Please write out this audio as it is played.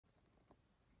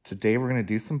Today we're going to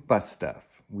do some bus stuff.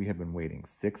 We have been waiting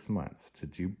 6 months to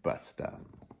do bus stuff.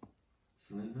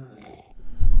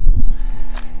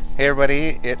 Hey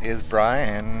everybody, it is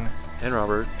Brian. And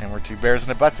Robert. And we're two bears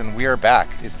in a bus, and we are back.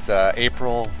 It's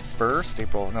April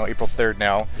 3rd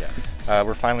now. Yeah.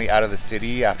 We're finally out of the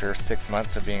city after 6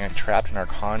 months of being trapped in our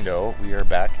condo. We are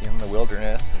back in the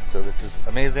wilderness, so this is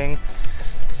amazing.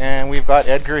 And we've got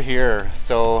Edgar here,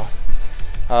 so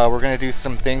we're going to do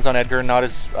some things on Edgar, not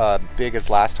as big as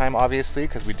last time, obviously,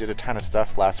 because we did a ton of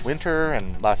stuff last winter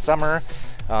and last summer,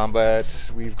 but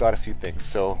we've got a few things,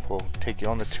 so we'll take you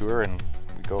on the tour and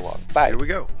we go along. Bye. Here we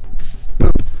go.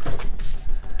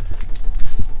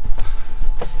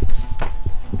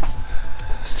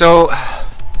 So,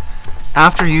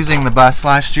 after using the bus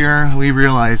last year, we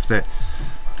realized that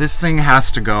this thing has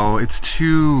to go. It's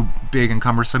too big and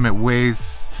cumbersome. It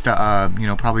weighs,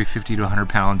 probably 50 to 100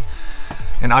 pounds.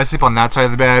 And I sleep on that side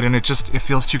of the bed, and it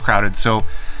feels too crowded. So,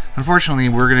 unfortunately,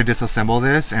 we're going to disassemble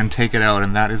this and take it out,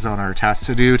 and that is on our task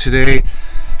to do today.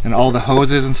 And all the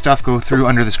hoses and stuff go through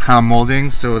under this crown molding,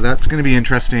 so that's going to be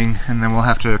interesting. And then we'll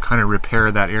have to kind of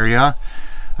repair that area.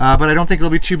 But I don't think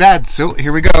it'll be too bad. So,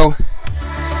 here we go.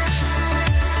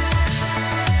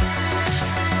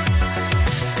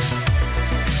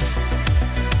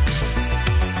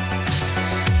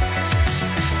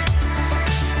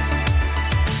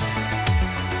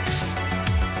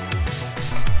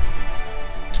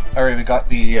 Alright, we got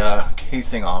the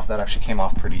casing off. That actually came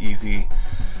off pretty easy.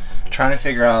 Trying to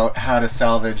figure out how to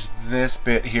salvage this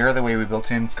bit here. The way we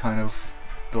built in, it's kind of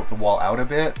built the wall out a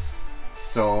bit.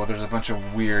 So there's a bunch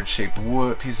of weird shaped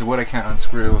wood, pieces of wood I can't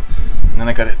unscrew. And then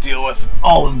I got to deal with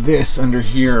all of this under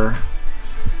here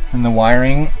and the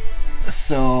wiring.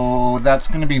 So that's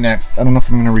going to be next. I don't know if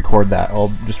I'm going to record that.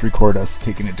 I'll just record us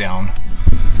taking it down.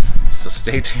 So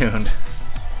stay tuned.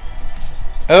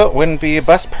 Oh, it wouldn't be a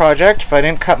bus project if I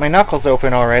didn't cut my knuckles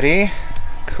open already.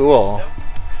 Cool.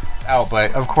 It's out,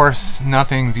 but of course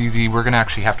nothing's easy. We're gonna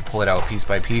actually have to pull it out piece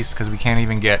by piece because we can't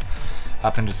even get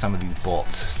up into some of these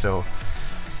bolts. So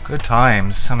good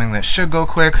times. Something that should go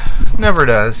quick never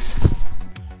does.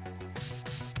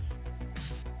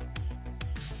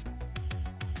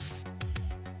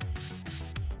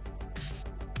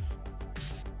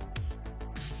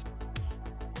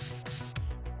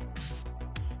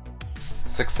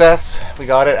 Success, we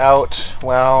got it out.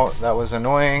 Wow, that was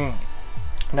annoying.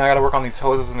 Now I gotta work on these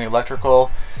hoses and the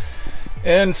electrical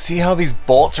and see how these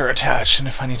bolts are attached and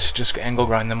if I need to just angle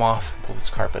grind them off, pull this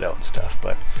carpet out and stuff.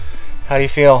 But how do you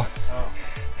feel? Oh,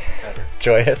 better.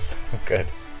 Joyous? Good.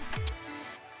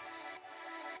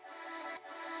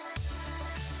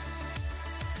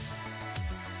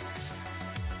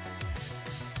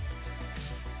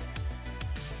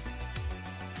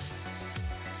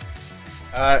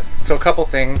 So a couple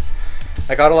things.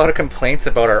 I got a lot of complaints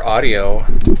about our audio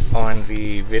on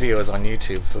the videos on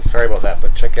YouTube, so sorry about that,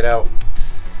 but check it out.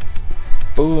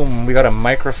 Boom, we got a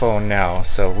microphone now,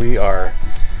 so we are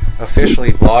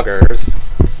officially vloggers.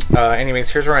 Anyways,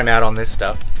 here's where I'm at on this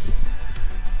stuff.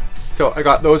 So I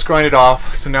got those grinded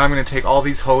off, so now I'm going to take all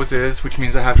these hoses, which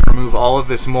means I have to remove all of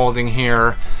this molding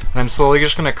here, and I'm slowly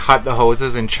just going to cut the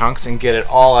hoses in chunks and get it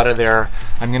all out of there.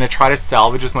 I'm going to try to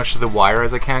salvage as much of the wire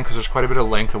as I can because there's quite a bit of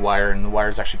length of wire, and the wire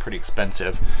is actually pretty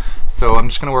expensive. So I'm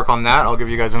just going to work on that. I'll give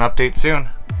you guys an update soon.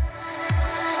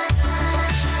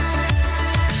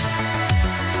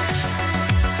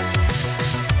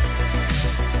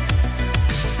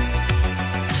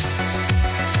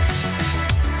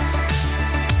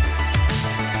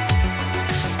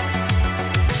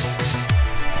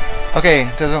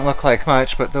 Okay, doesn't look like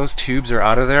much, but those tubes are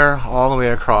out of there all the way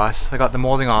across. I got the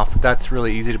molding off, but that's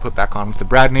really easy to put back on with the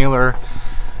brad nailer.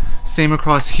 Same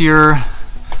across here.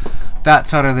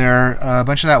 That's out of there. A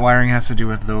bunch of that wiring has to do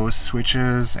with those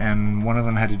switches, and one of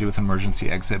them had to do with emergency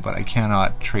exit, but I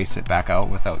cannot trace it back out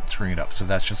without screwing it up, so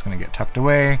that's just going to get tucked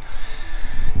away.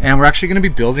 And we're actually going to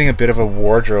be building a bit of a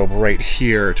wardrobe right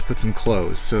here to put some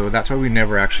clothes, so that's why we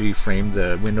never actually framed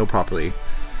the window properly.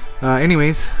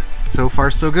 Anyways, so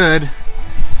far so good.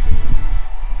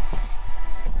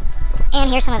 And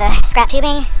here's some of the scrap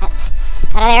tubing that's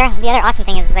out of there. The other awesome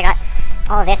thing is I got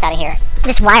all of this out of here.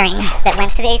 This wiring that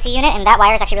went to the AC unit, and that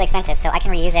wire is actually really expensive, so I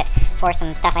can reuse it for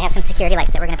some stuff. I have some security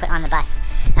lights that we're going to put on the bus,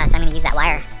 so I'm going to use that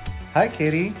wire. Hi,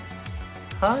 kitty.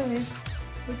 Hi.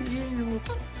 Look at you.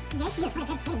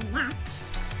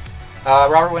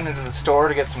 Robert went into the store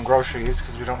to get some groceries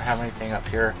because we don't have anything up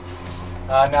here.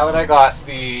 Now that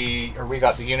we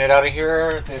got the unit out of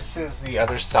here, this is the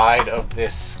other side of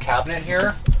this cabinet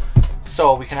here.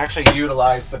 So we can actually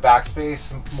utilize the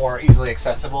backspace more easily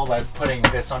accessible by putting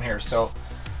this on here. So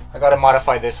I got to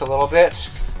modify this a little bit.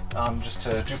 just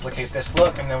to duplicate this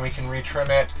look, and then we can retrim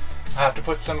it. I have to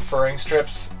put some furring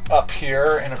strips up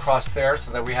here and across there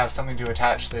so that we have something to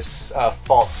attach this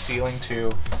false ceiling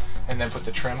to, and then put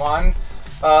the trim on.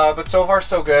 But so far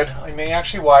so good. I may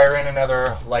actually wire in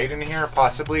another light in here,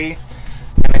 possibly,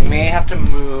 and I may have to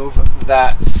move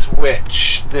that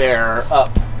switch there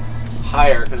up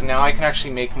higher, because now I can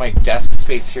actually make my desk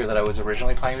space here that I was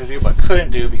originally planning to do but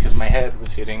couldn't do because my head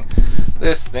was hitting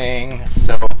this thing.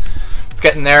 So it's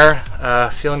getting there.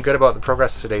 Feeling good about the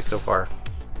progress today so far.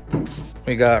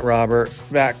 We got Robert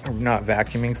not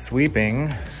vacuuming,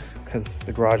 sweeping, because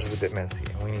the garage is a bit messy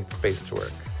and we need space to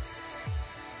work.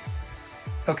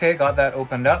 Okay, got that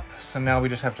opened up, so now we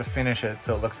just have to finish it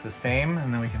so it looks the same,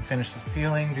 and then we can finish the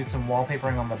ceiling, do some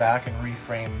wallpapering on the back and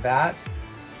reframe that.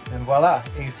 And voila,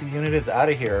 AC unit is out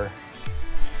of here.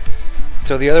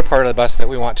 So the other part of the bus that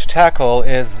we want to tackle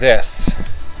is this,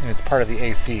 and it's part of the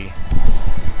AC.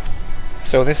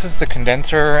 So this is the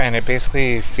condenser, and it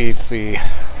basically feeds the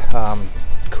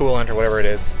coolant or whatever it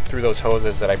is through those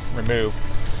hoses that I removed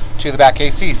to the back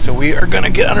AC. So we are gonna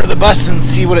get under the bus and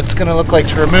see what it's gonna look like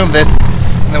to remove this.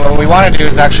 And then what we want to do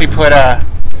is actually put a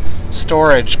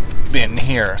storage bin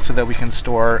here so that we can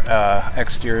store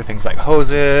exterior things like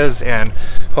hoses and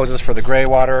hoses for the gray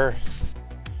water.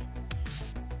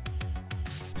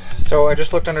 So I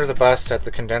just looked under the bus at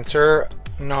the condenser.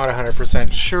 Not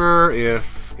 100% sure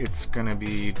if it's gonna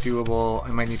be doable.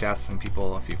 I might need to ask some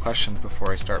people a few questions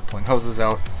before I start pulling hoses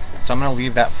out. So I'm gonna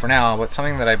leave that for now, but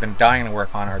something that I've been dying to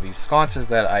work on are these sconces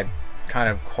that I kind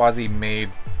of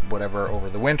quasi-made whatever over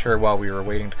the winter while we were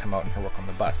waiting to come out and work on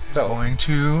the bus. So I'm going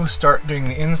to start doing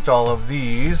the install of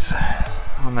these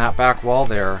on that back wall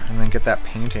there, and then get that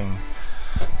painting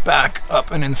back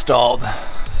up and installed.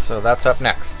 So that's up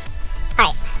next.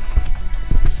 Alright,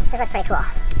 this looks pretty cool.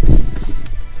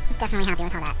 Definitely happy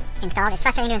with how that installed. It's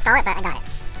frustrating to install it, but I got it.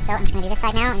 So I'm just going to do this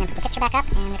side now and then put the picture back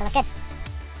up, and it'll look good.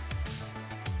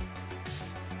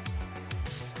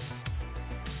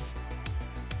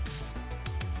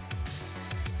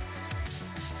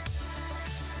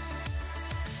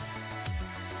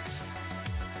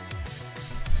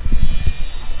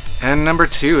 And number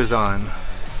 2 is on.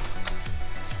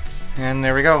 And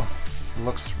there we go. It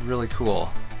looks really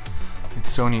cool. It's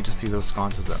so neat to see those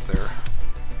sconces up there.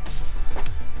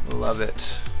 Love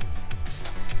it.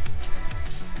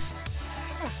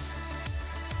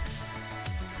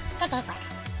 Good day's work.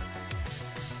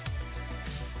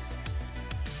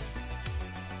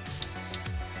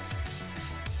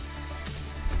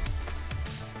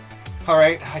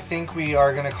 Alright, I think we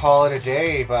are going to call it a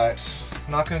day, but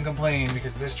I'm not going to complain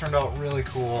because this turned out really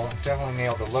cool. Definitely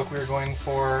nailed the look we were going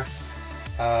for.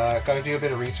 Got to do a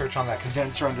bit of research on that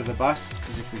condenser under the bus,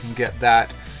 because if we can get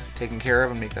that taken care of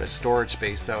and make that a storage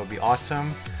space, that would be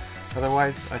awesome.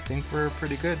 Otherwise, I think we're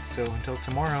pretty good. So until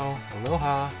tomorrow,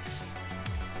 aloha.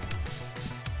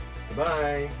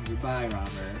 Goodbye. Goodbye,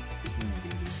 Robert.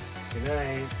 Good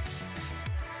night.